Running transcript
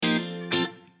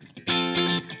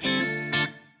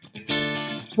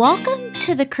Welcome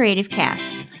to the Creative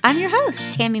Cast. I'm your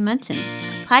host, Tammy Munson,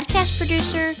 podcast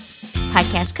producer,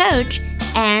 podcast coach,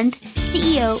 and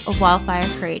CEO of Wildfire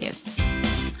Creative.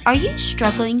 Are you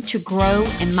struggling to grow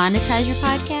and monetize your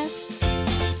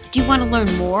podcast? Do you want to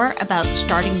learn more about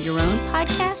starting your own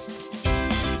podcast?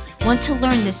 Want to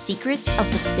learn the secrets of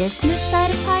the business side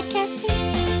of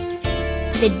podcasting?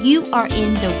 Then you are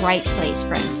in the right place,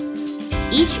 friend.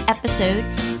 Each episode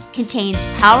contains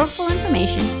powerful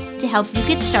information to help you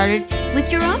get started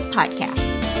with your own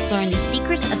podcast, learn the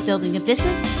secrets of building a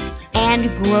business,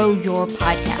 and grow your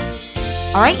podcast.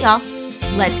 All right, y'all,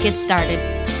 let's get started.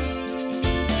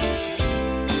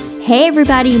 Hey,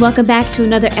 everybody, welcome back to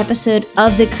another episode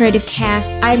of the Creative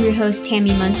Cast. I'm your host,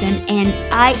 Tammy Munson, and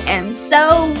I am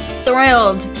so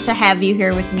thrilled to have you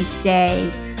here with me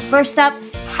today. First up,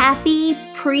 happy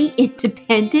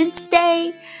pre-Independence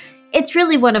Day. It's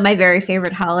really one of my very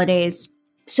favorite holidays.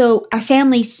 So our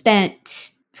family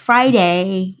spent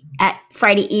Friday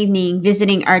evening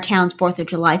visiting our town's 4th of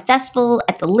July festival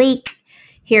at the lake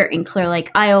here in Clear Lake,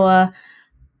 Iowa.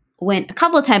 Went a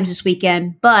couple of times this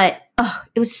weekend, but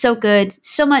it was so good,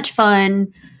 so much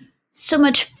fun, so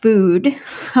much food.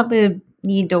 I'm going to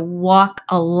need to walk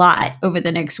a lot over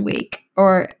the next week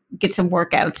or get some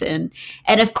workouts in.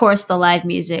 And of course, the live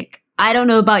music. I don't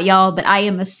know about y'all, but I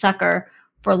am a sucker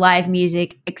for live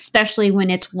music, especially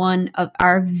when it's one of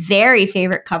our very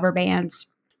favorite cover bands,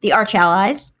 the Arch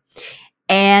Allies.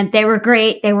 And they were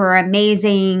great. They were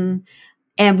amazing.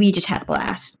 And we just had a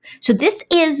blast. So this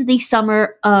is the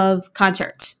summer of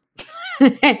concerts.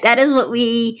 That is what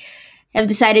we have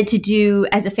decided to do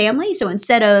as a family. So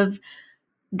instead of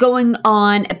going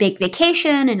on a big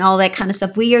vacation and all that kind of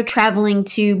stuff, we are traveling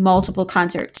to multiple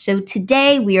concerts. So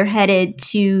today we are headed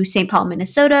to St. Paul,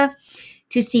 Minnesota,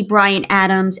 to see Bryan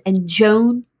Adams and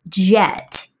Joan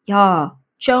Jett.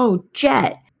 Joan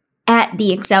Jett at the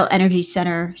Xcel Energy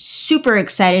Center. Super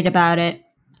excited about it.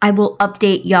 I will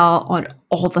update y'all on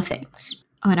all the things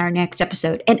on our next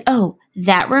episode. And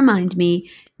that reminds me,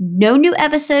 no new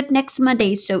episode next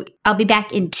Monday. So I'll be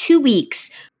back in 2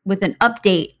 weeks with an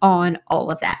update on all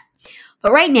of that.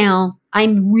 But right now,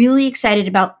 I'm really excited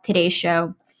about today's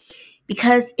show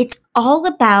because it's all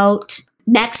about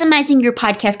maximizing your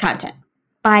podcast content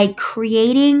by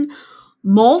creating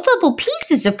multiple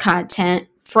pieces of content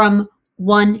from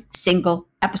one single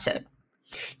episode.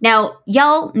 Now,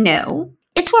 y'all know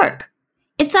it's work.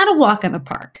 It's not a walk in the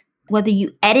park. Whether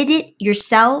you edit it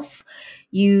yourself,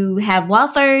 you have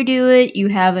Wildfire do it, you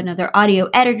have another audio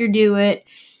editor do it,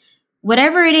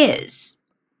 whatever it is,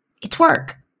 it's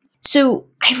work. So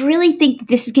I really think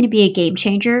this is going to be a game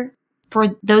changer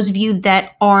for those of you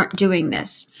that aren't doing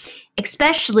this,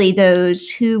 especially those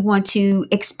who want to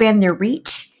expand their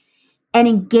reach and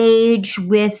engage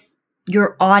with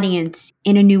your audience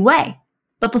in a new way.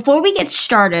 But before we get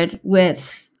started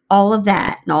with all of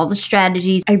that and all the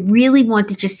strategies, I really want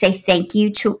to just say thank you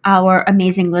to our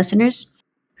amazing listeners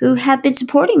who have been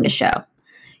supporting the show.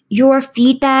 Your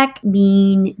feedback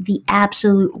means the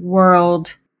absolute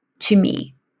world to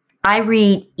me. I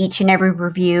read each and every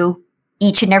review,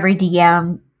 each and every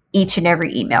DM, each and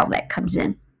every email that comes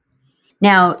in.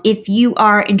 Now, if you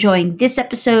are enjoying this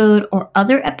episode or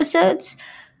other episodes,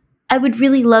 I would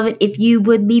really love it if you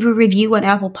would leave a review on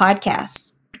Apple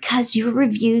Podcasts because your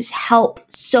reviews help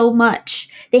so much.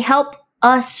 They help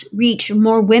us reach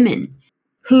more women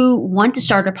who want to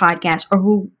start a podcast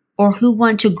or who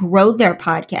want to grow their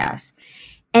podcast.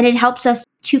 And it helps us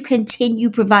to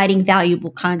continue providing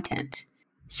valuable content.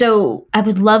 So I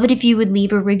would love it if you would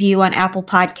leave a review on Apple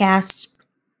Podcasts.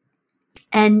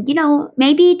 And,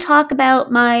 maybe talk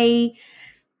about my,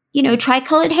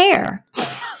 tricolored hair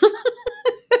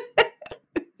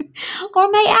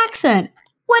or my accent,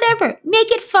 whatever.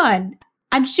 Make it fun.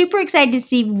 I'm super excited to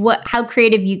see how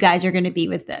creative you guys are going to be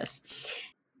with this.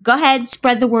 Go ahead,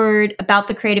 spread the word about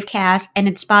the Creative Cast and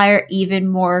inspire even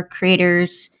more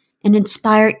creators and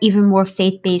inspire even more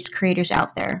faith-based creators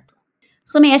out there.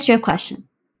 So let me ask you a question.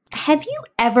 Have you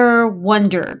ever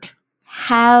wondered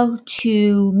how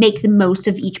to make the most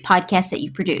of each podcast that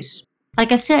you produce?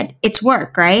 Like I said, it's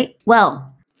work, right?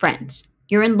 Well, friends,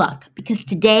 you're in luck because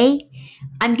today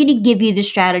I'm going to give you the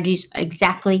strategies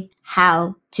exactly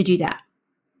how to do that,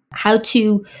 how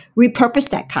to repurpose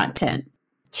that content,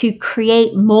 to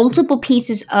create multiple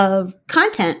pieces of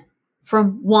content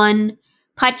from one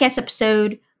podcast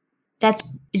episode that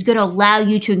is going to allow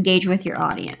you to engage with your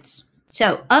audience.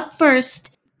 So up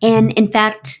first, and in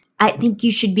fact, I think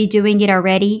you should be doing it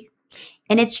already,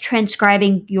 and it's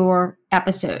transcribing your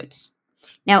episodes.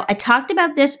 Now, I talked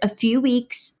about this a few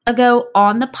weeks ago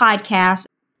on the podcast,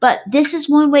 but this is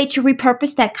one way to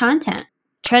repurpose that content.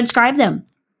 Transcribe them.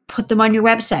 put them on your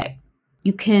website.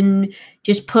 You can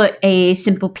just put a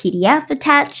simple PDF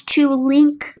attached to a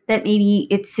link that maybe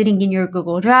it's sitting in your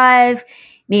Google Drive.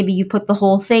 Maybe you put the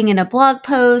whole thing in a blog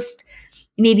post.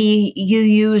 Maybe you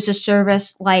use a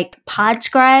service like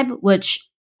Podscribe, which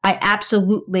I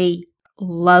absolutely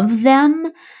love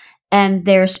them, and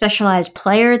their specialized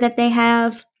player that they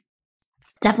have.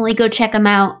 Definitely go check them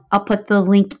out. I'll put the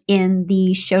link in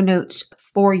the show notes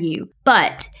for you.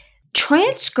 But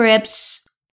transcripts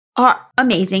are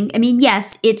amazing. I mean,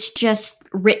 yes, it's just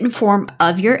written form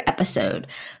of your episode,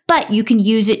 but you can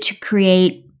use it to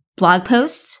create blog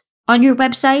posts on your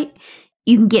website.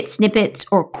 You can get snippets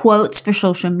or quotes for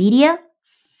social media.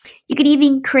 You can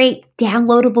even create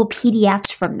downloadable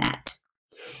PDFs from that.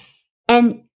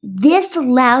 And this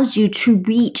allows you to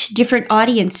reach different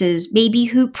audiences, maybe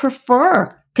who prefer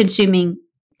consuming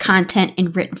content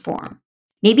in written form.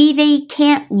 Maybe they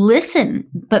can't listen,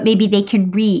 but maybe they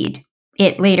can read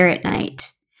it later at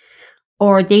night.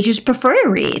 Or they just prefer to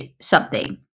read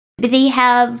something. Maybe they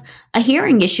have a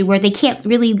hearing issue where they can't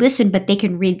really listen, but they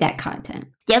can read that content.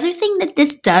 The other thing that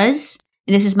this does,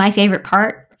 and this is my favorite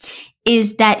part,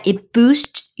 is that it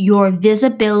boosts your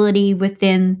visibility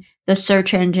within the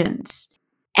search engines.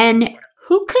 And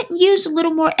who couldn't use a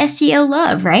little more SEO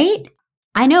love, right?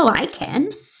 I know I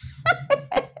can.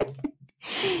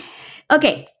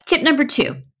 Okay, tip number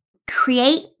 2.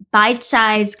 Create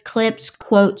bite-sized clips,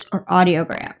 quotes, or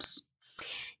audiograms.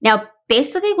 Now,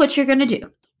 basically what you're going to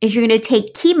do is you're going to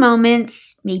take key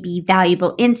moments, maybe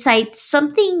valuable insights,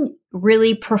 something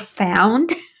really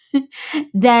profound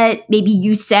that maybe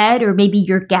you said or maybe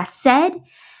your guest said,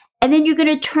 and then you're going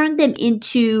to turn them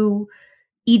into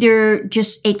either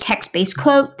just a text-based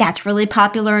quote that's really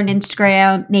popular on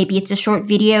Instagram. Maybe it's a short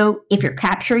video if you're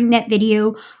capturing that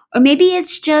video, or maybe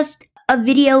it's just a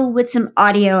video with some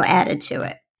audio added to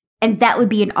it. And that would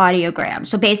be an audiogram.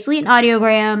 So basically an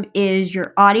audiogram is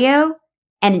your audio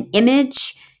and an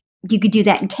image. You could do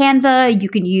that in Canva. You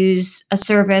can use a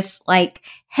service like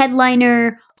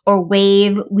Headliner or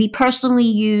Wave. We personally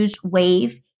use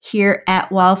Wave here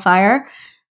at Wildfire.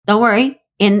 Don't worry,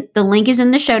 and the link is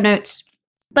in the show notes.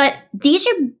 But these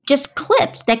are just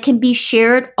clips that can be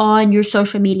shared on your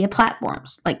social media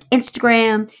platforms like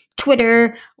Instagram,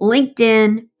 Twitter,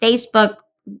 LinkedIn, Facebook,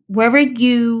 wherever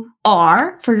you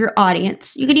are for your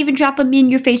audience. You can even drop them in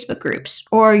your Facebook groups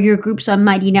or your groups on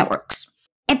Mighty Networks.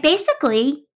 And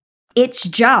basically, its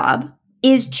job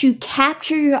is to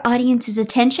capture your audience's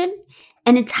attention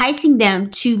and enticing them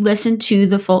to listen to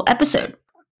the full episode.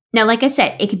 Now, like I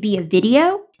said, it could be a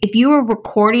video. If you are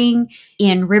recording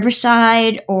in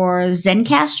Riverside or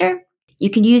Zencaster, you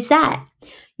can use that.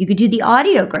 You could do the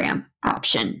audiogram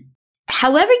option.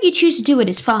 However you choose to do it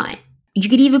is fine. You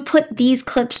could even put these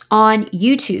clips on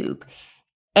YouTube.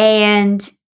 And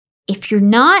if you're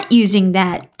not using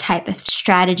that type of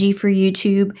strategy for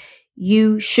YouTube,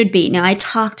 you should be. Now, I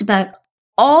talked about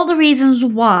all the reasons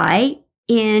why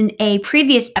in a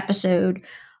previous episode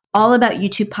all about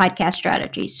YouTube podcast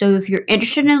strategy. So if you're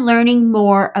interested in learning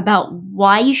more about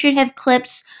why you should have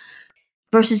clips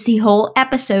versus the whole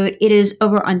episode, it is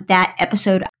over on that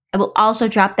episode. I will also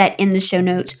drop that in the show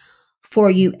notes for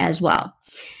you as well.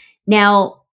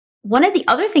 Now, one of the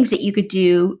other things that you could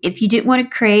do if you didn't want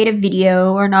to create a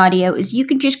video or an audio is you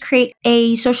could just create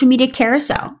a social media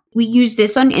carousel. We use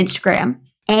this on Instagram,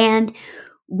 and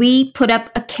we put up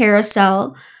a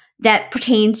carousel that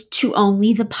pertains to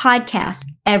only the podcast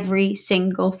every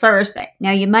single Thursday.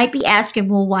 Now, you might be asking,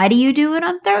 well, why do you do it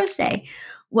on Thursday?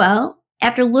 Well,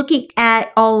 after looking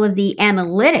at all of the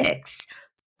analytics,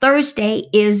 Thursday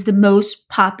is the most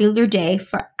popular day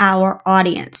for our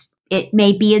audience. It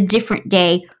may be a different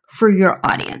day for your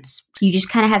audience. So you just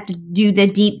kind of have to do the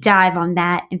deep dive on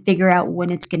that and figure out when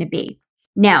it's going to be.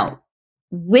 Now,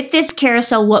 with this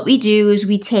carousel, what we do is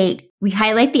we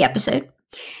highlight the episode.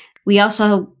 We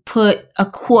also put a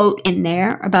quote in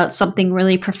there about something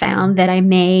really profound that I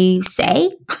may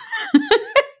say.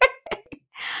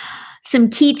 Some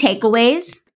key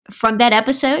takeaways from that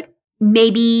episode.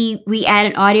 Maybe we add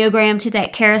an audiogram to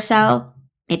that carousel.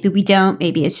 Maybe we don't.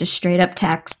 Maybe it's just straight up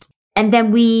text. And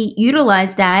then we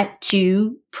utilize that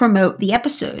to promote the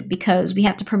episode because we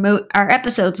have to promote our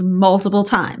episodes multiple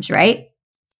times, right?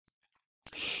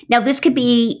 Now, this could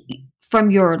be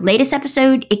from your latest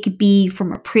episode. It could be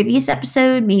from a previous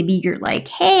episode. Maybe you're like,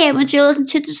 hey, I want you to listen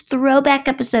to this throwback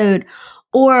episode.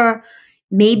 Or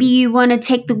maybe you want to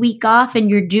take the week off and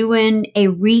you're doing a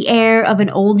re-air of an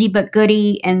oldie but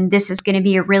goodie, and this is going to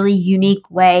be a really unique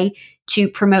way to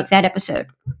promote that episode.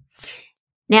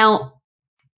 Now,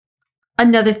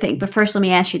 another thing, but first let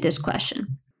me ask you this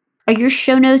question. Are your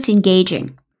show notes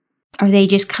engaging? Are they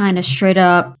just kind of straight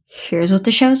up, here's what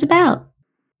the show's about?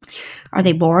 Are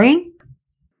they boring?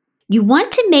 You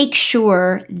want to make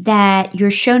sure that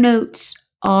your show notes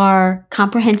are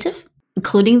comprehensive,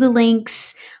 including the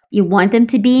links. You want them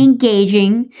to be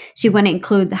engaging. So you want to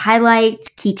include the highlights,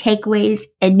 key takeaways,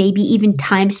 and maybe even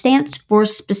timestamps for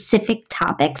specific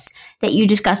topics that you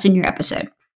discuss in your episode.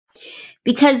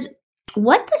 Because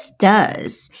what this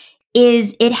does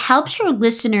is it helps your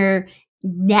listener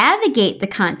navigate the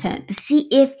content to see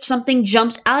if something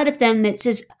jumps out at them that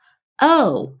says,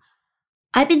 oh,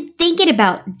 I've been thinking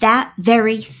about that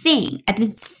very thing. I've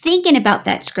been thinking about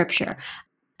that scripture.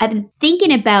 I've been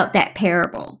thinking about that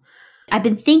parable. I've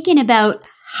been thinking about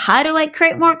how do I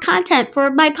create more content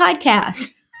for my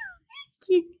podcast?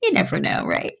 You never know,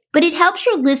 right? But it helps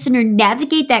your listener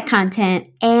navigate that content,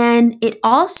 and it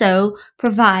also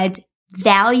provides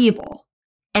valuable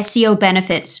SEO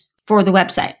benefits for the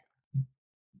website.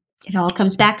 It all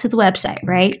comes back to the website,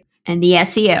 right? And the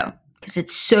SEO, because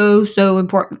it's so, so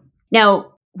important.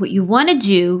 Now, what you want to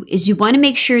do is you want to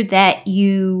make sure that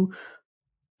you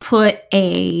put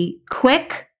a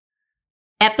quick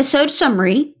episode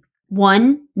summary,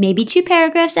 1, maybe 2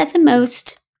 paragraphs at the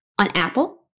most, on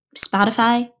Apple,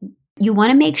 Spotify. You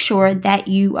want to make sure that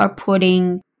you are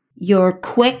putting your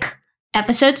quick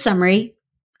episode summary,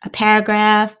 a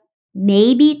paragraph,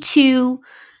 maybe 2,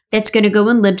 that's going to go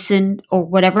in Libsyn or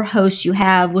whatever host you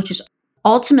have, which is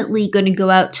ultimately going to go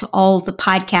out to all the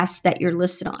podcasts that you're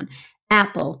listed on.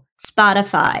 Apple,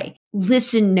 Spotify,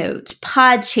 Listen Notes,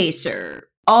 Podchaser,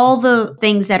 all the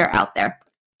things that are out there.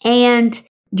 And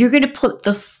you're going to put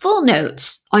the full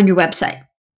notes on your website.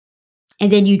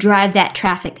 And then you drive that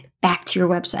traffic back to your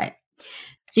website.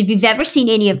 So if you've ever seen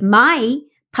any of my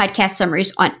podcast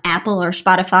summaries on Apple or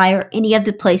Spotify or any of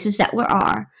the places that we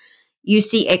are, you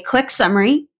see a quick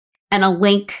summary and a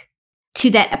link to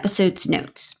that episode's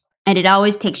notes. And it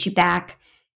always takes you back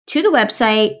to the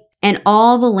website, and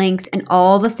all the links and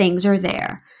all the things are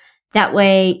there. That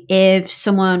way, if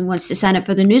someone wants to sign up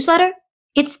for the newsletter,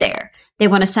 it's there. They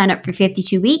want to sign up for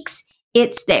 52 weeks,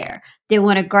 it's there. They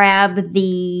want to grab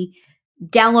the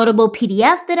downloadable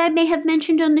PDF that I may have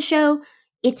mentioned on the show,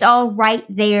 it's all right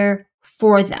there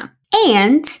for them.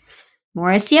 And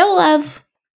more SEO love,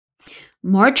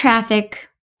 more traffic.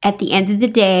 At the end of the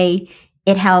day,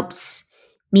 it helps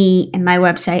me and my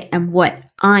website and what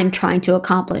I'm trying to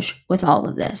accomplish with all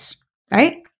of this,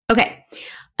 right? Okay.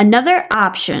 Another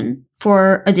option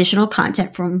for additional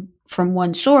content from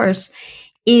one source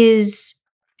is,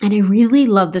 and I really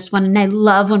love this one, and I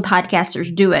love when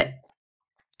podcasters do it,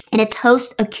 and it's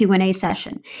host a Q&A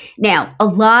session. Now, a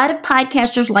lot of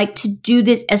podcasters like to do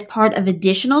this as part of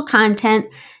additional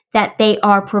content that they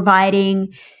are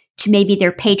providing to maybe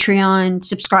their Patreon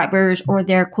subscribers or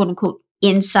their quote unquote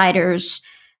insiders,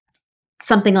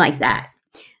 something like that.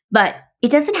 But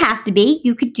it doesn't have to be.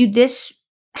 You could do this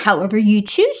however you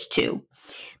choose to.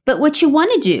 But what you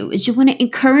want to do is you want to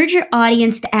encourage your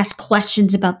audience to ask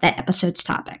questions about that episode's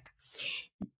topic.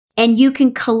 And you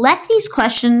can collect these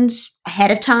questions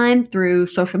ahead of time through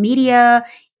social media,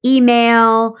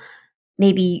 email,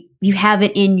 maybe you have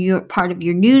it in your part of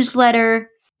your newsletter.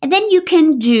 And then you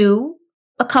can do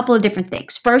a couple of different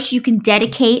things. First, you can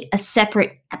dedicate a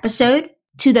separate episode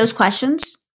to those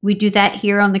questions. We do that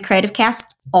here on the Creative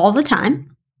Cast all the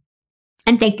time.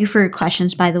 And thank you for your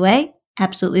questions, by the way.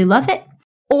 Absolutely love it.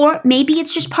 Or maybe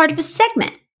it's just part of a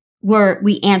segment where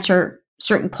we answer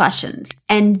certain questions.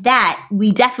 And that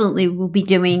we definitely will be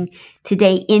doing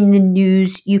today in the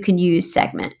News You Can Use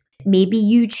segment. Maybe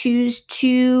you choose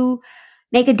to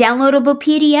make a downloadable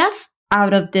PDF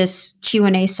out of this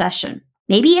Q&A session.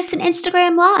 Maybe it's an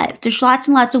Instagram Live. There's lots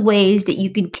and lots of ways that you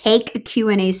can take a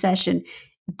Q&A session,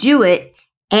 do it,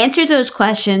 answer those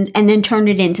questions, and then turn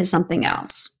it into something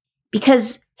else.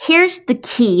 Because here's the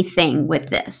key thing with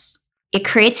this. It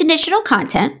creates additional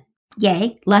content.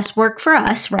 Yay, less work for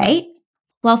us, right?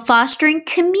 While fostering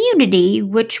community,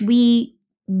 which we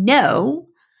know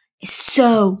is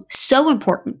so, so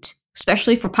important,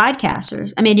 especially for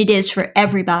podcasters. I mean, it is for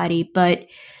everybody, but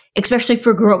especially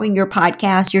for growing your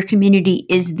podcast, your community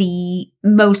is the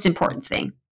most important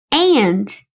thing. And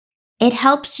it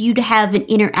helps you to have an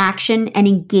interaction and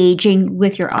engaging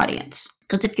with your audience.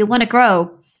 Because if you want to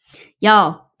grow,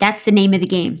 y'all, that's the name of the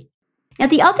game. Now,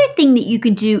 the other thing that you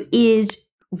can do is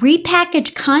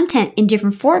repackage content in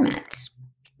different formats.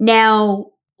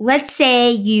 Now, let's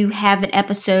say you have an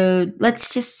episode,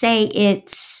 let's just say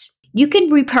you can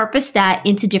repurpose that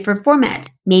into different formats.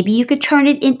 Maybe you could turn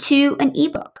it into an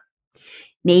ebook.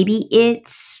 Maybe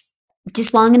it's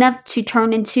just long enough to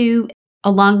turn into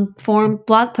a long form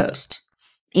blog post.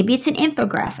 Maybe it's an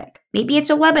infographic. Maybe it's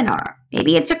a webinar.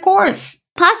 Maybe it's a course.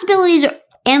 Possibilities are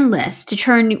endless to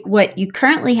turn what you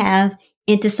currently have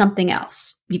into something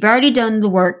else. You've already done the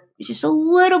work, just a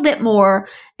little bit more,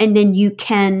 and then you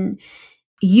can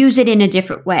use it in a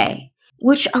different way,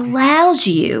 which allows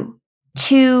you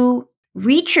to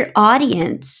reach your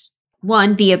audience,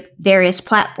 one, via various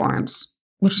platforms,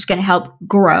 which is going to help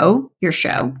grow your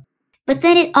show. But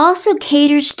then it also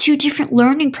caters to different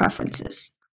learning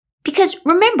preferences. Because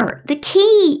remember, the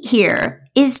key here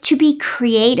is to be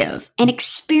creative and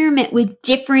experiment with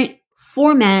different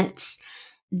formats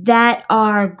that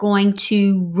are going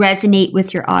to resonate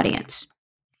with your audience.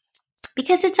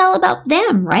 Because it's all about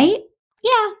them, right?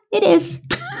 Yeah, it is.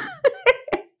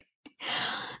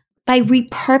 By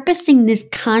repurposing this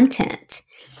content,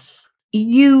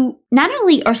 you not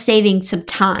only are saving some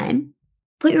time,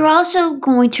 but you're also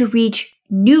going to reach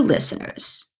new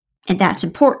listeners. And that's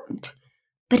important.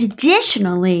 But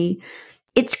additionally,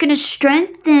 it's going to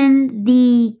strengthen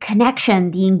the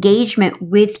connection, the engagement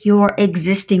with your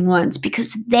existing ones,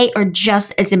 because they are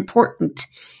just as important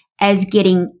as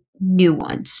getting new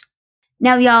ones.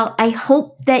 Now, y'all, I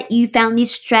hope that you found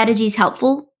these strategies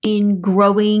helpful in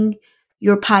growing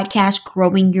your podcast,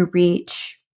 growing your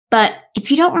reach. But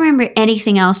if you don't remember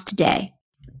anything else today,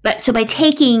 so by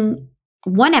taking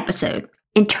one episode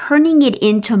and turning it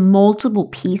into multiple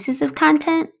pieces of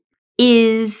content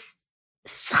is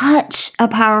such a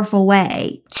powerful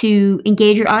way to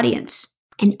engage your audience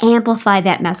and amplify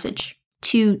that message,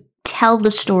 to tell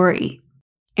the story,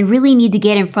 and really need to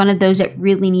get in front of those that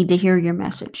really need to hear your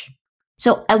message.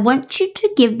 So I want you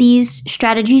to give these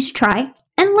strategies a try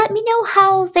and let me know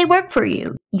how they work for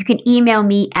you. You can email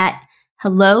me at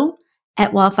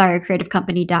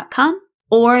hello@wildfirecreativecompany.com,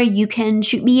 or you can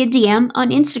shoot me a DM on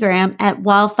Instagram at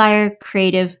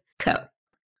wildfirecreativeco.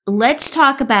 Let's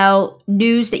talk about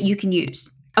news that you can use.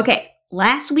 Okay,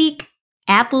 last week,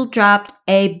 Apple dropped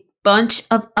a bunch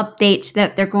of updates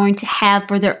that they're going to have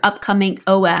for their upcoming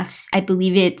OS. I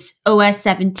believe it's OS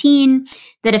 17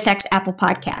 that affects Apple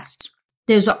Podcasts.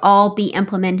 Those will all be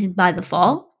implemented by the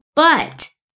fall. But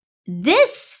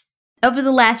this, over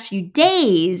the last few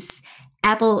days,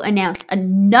 Apple announced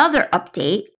another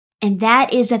update, and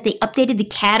that is that they updated the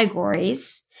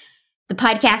categories, the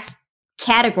podcast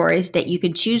categories that you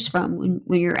can choose from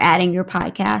when you're adding your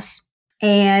podcasts.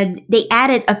 And they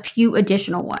added a few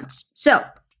additional ones. So,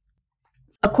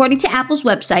 according to Apple's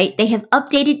website, they have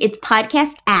updated its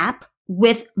podcast app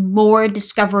with more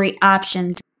discovery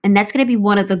options. And that's going to be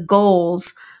one of the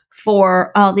goals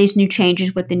for all these new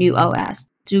changes with the new OS,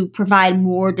 to provide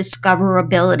more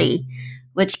discoverability,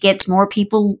 which gets more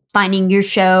people finding your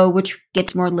show, which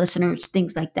gets more listeners,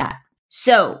 things like that.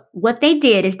 So what they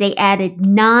did is they added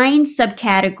 9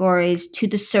 subcategories to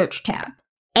the search tab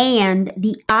and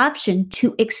the option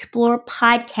to explore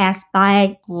podcasts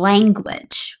by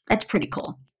language. That's pretty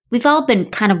cool. We've all been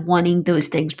kind of wanting those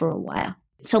things for a while.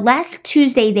 So last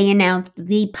Tuesday, they announced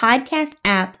the podcast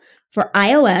app for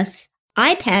iOS,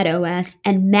 iPadOS,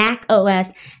 and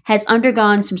macOS has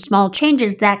undergone some small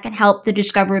changes that can help the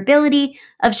discoverability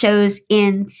of shows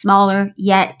in smaller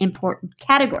yet important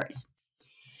categories.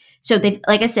 So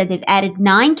like I said, they've added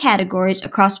 9 categories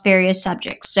across various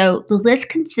subjects. So the list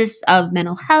consists of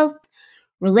mental health,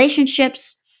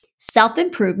 relationships,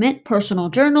 self-improvement, personal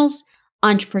journals,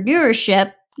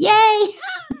 entrepreneurship, yay,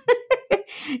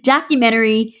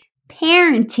 documentary,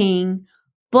 parenting,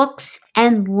 books,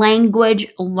 and language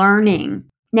learning.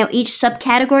 Now, each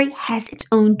subcategory has its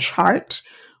own chart,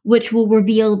 which will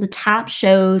reveal the top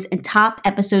shows and top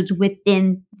episodes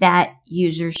within that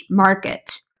user's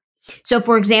market. So,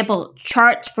 for example,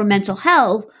 charts for mental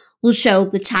health will show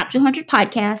the top 200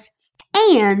 podcasts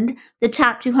and the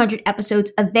top 200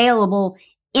 episodes available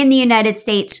in the United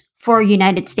States for a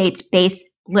United States-based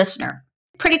listener.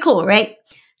 Pretty cool, right?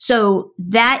 So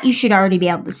that you should already be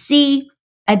able to see.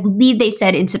 I believe they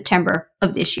said in September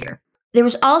of this year. There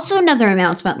was also another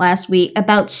announcement last week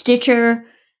about Stitcher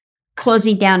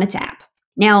closing down its app.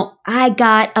 Now, I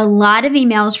got a lot of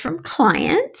emails from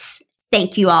clients.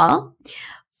 Thank you all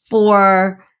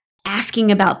for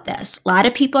asking about this. A lot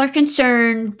of people are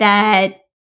concerned that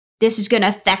this is going to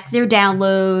affect their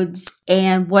downloads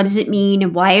and what does it mean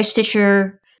and why is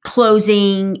Stitcher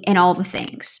closing and all the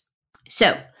things.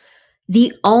 So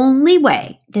the only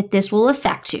way that this will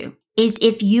affect you is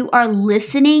if you are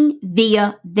listening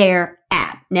via their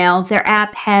app. Now, their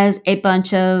app has a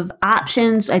bunch of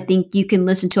options. I think you can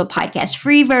listen to a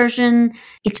podcast-free version.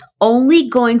 It's only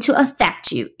going to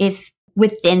affect you if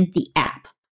within the app.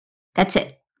 That's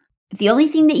it. The only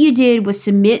thing that you did was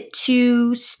submit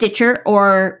to Stitcher,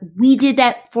 or we did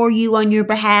that for you on your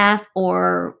behalf,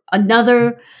 or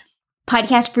another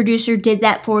podcast producer did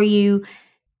that for you.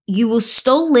 You will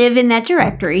still live in that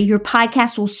directory. Your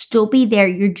podcast will still be there.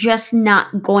 You're just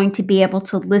not going to be able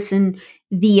to listen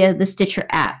via the Stitcher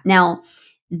app. Now,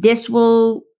 this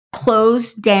will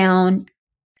close down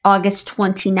August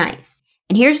 29th.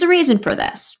 And here's the reason for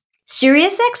this.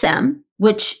 SiriusXM,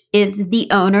 which is the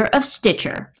owner of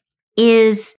Stitcher,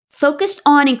 is focused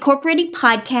on incorporating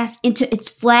podcasts into its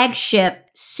flagship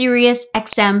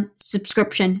SiriusXM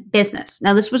subscription business.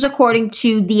 Now, this was according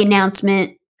to the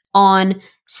announcement on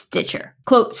Stitcher.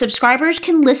 Quote, subscribers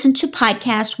can listen to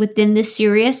podcasts within the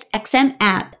SiriusXM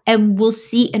app and will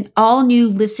see an all-new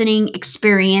listening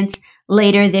experience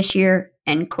later this year,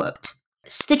 end quote.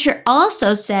 Stitcher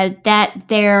also said that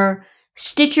their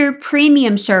Stitcher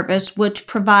Premium service, which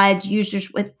provides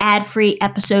users with ad-free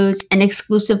episodes and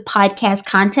exclusive podcast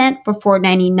content for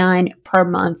 $4.99 per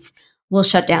month, will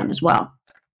shut down as well.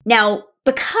 Now,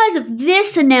 because of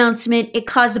this announcement, it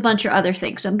caused a bunch of other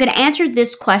things. So I'm going to answer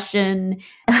this question.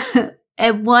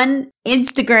 And one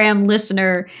Instagram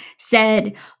listener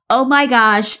said, oh my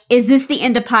gosh, is this the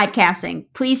end of podcasting?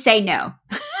 Please say no.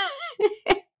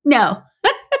 No,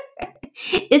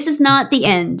 this is not the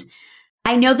end.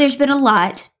 I know there's been a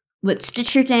lot with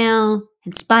Stitcher now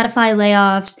and Spotify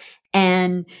layoffs,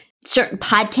 and certain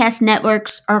podcast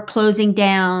networks are closing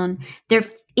down.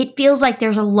 It feels like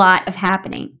there's a lot of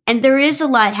happening, and there is a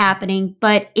lot happening,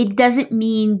 but it doesn't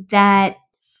mean that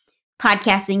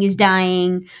podcasting is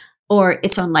dying or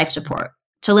it's on life support.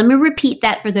 So let me repeat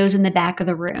that for those in the back of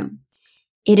the room.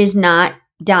 It is not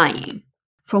dying.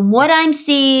 From what I'm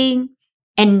seeing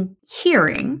and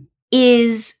hearing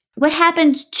is what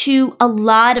happens to a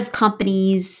lot of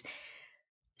companies,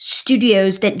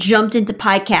 studios that jumped into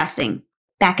podcasting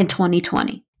back in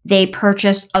 2020. They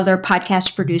purchased other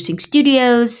podcast producing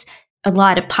studios. A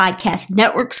lot of podcast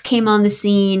networks came on the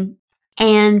scene,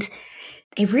 and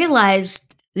they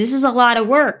realized this is a lot of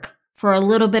work for a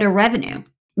little bit of revenue.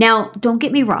 Now, don't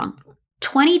get me wrong.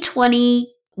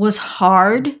 2020 was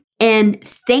hard, and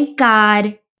thank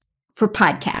God for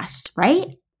podcasts,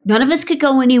 right? None of us could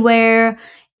go anywhere.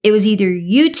 It was either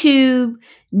YouTube,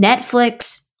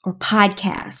 Netflix, or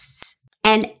podcasts.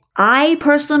 And I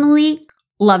personally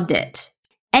loved it.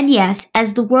 And yes,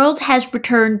 as the world has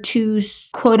returned to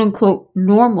quote unquote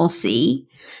normalcy,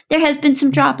 there has been some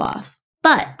drop off.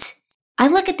 But I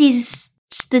look at these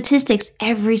statistics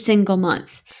every single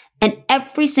month. And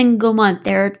every single month,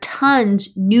 there are tons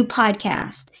new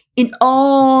podcasts in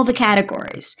all the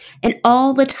categories and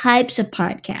all the types of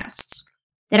podcasts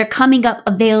that are coming up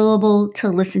available to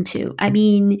listen to. I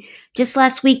mean, just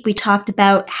last week we talked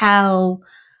about how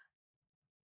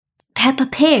Peppa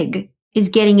Pig is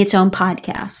getting its own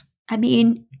podcast. I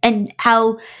mean, and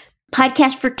how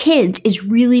podcast for kids is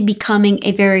really becoming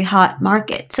a very hot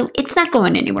market. So it's not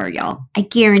going anywhere, y'all. I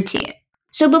guarantee it.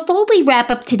 So before we wrap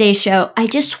up today's show, I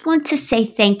just want to say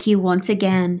thank you once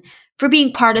again for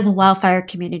being part of the Wildfire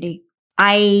community.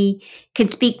 I can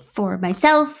speak for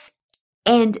myself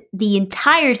and the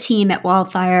entire team at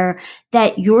Wildfire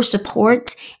that your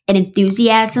support and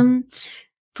enthusiasm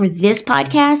for this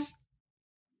podcast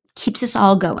keeps us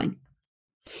all going.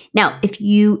 Now, if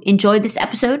you enjoyed this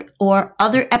episode or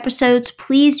other episodes,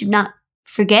 please do not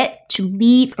forget to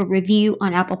leave a review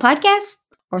on Apple Podcasts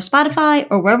or Spotify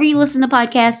or wherever you listen to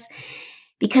podcasts,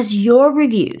 because your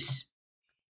reviews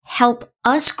help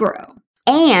us grow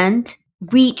and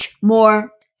reach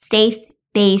more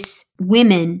faith-based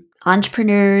women,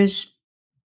 entrepreneurs,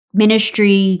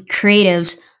 ministry,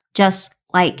 creatives, just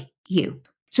like you.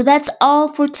 So that's all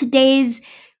for today's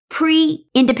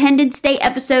pre-Independence Day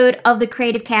episode of the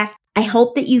Creative Cast. I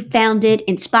hope that you found it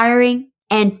inspiring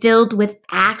and filled with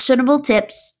actionable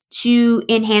tips to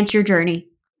enhance your journey.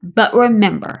 But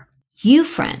remember, you,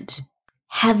 friend,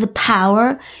 have the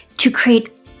power to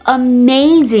create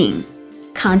amazing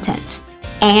content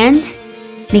and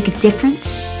make a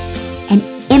difference and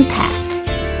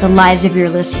impact the lives of your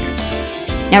listeners.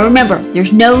 Now remember,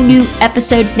 there's no new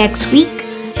episode next week.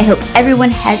 I hope everyone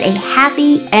has a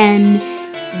happy and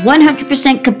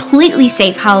 100% completely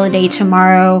safe holiday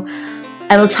tomorrow.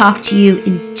 I will talk to you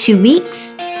in 2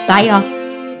 weeks. Bye, y'all.